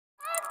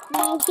A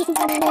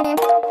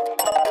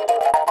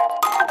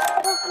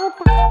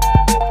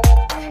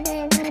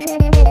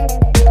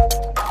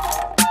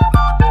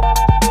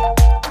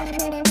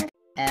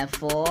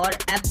for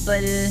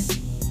apple.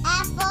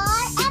 A for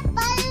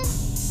apple.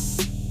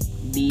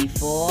 B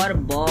for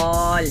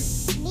ball.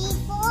 B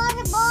for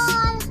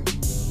ball.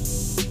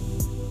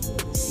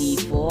 C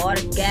for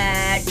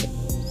cat.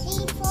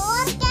 C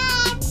for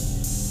cat.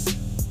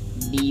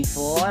 D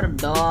for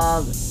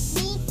dog. D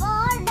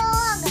for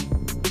dog.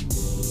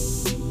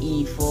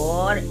 E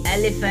for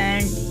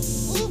elephant.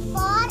 E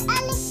for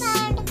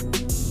elephant.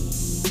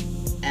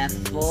 F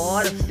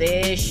for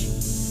fish.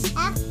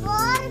 F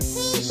for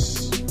fish.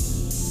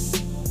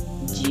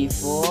 G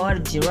for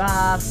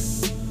giraffe.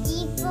 G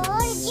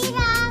for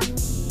giraffe.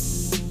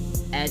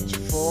 H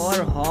for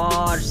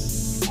horse.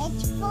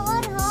 H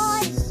for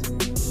horse.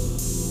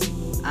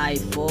 I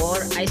for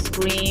ice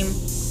cream.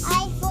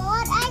 I for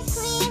ice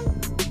cream.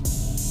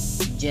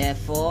 J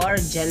for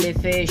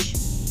jellyfish.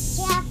 J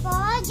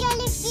for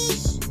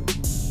jellyfish.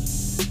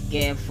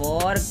 K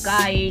for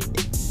kite.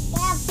 K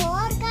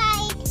for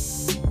kite.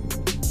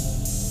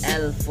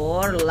 L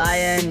for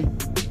lion.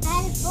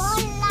 L for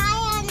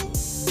lion.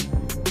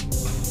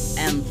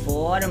 M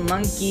for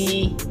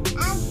monkey.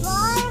 M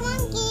for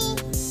monkey.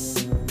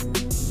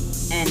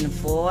 N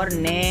for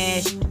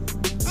nest.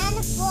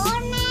 N for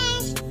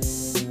nest.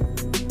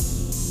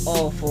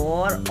 O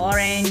for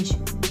orange.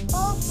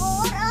 O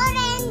for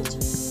orange.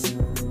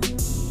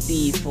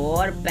 P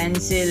for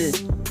pencil.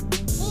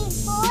 P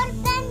for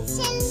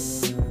pencil.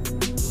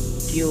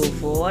 Q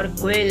for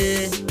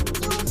quill.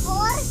 Q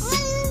for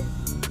quill.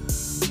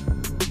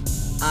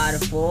 R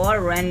for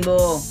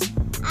rainbow.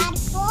 R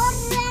for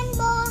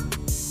rainbow.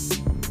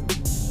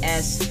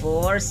 S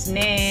for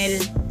snail.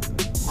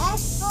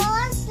 S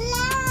for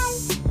snail.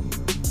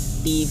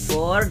 T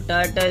for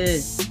turtle.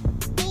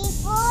 T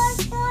for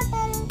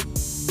turtle.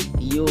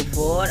 U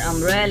for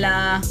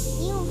umbrella.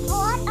 U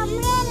for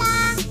umbrella.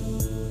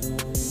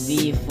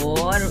 V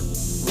for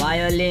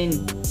violin.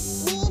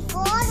 V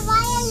for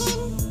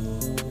violin.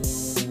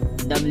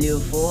 W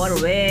for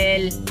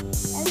whale.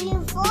 W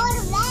for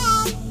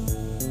whale.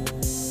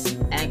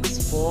 X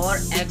for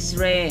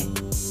x-ray.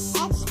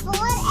 X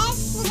for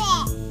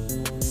X-ray.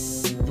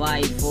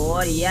 Y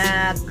for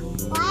yak.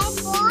 Y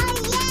for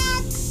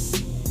yak.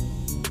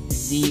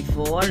 Z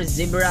for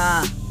zebra.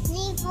 Z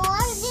for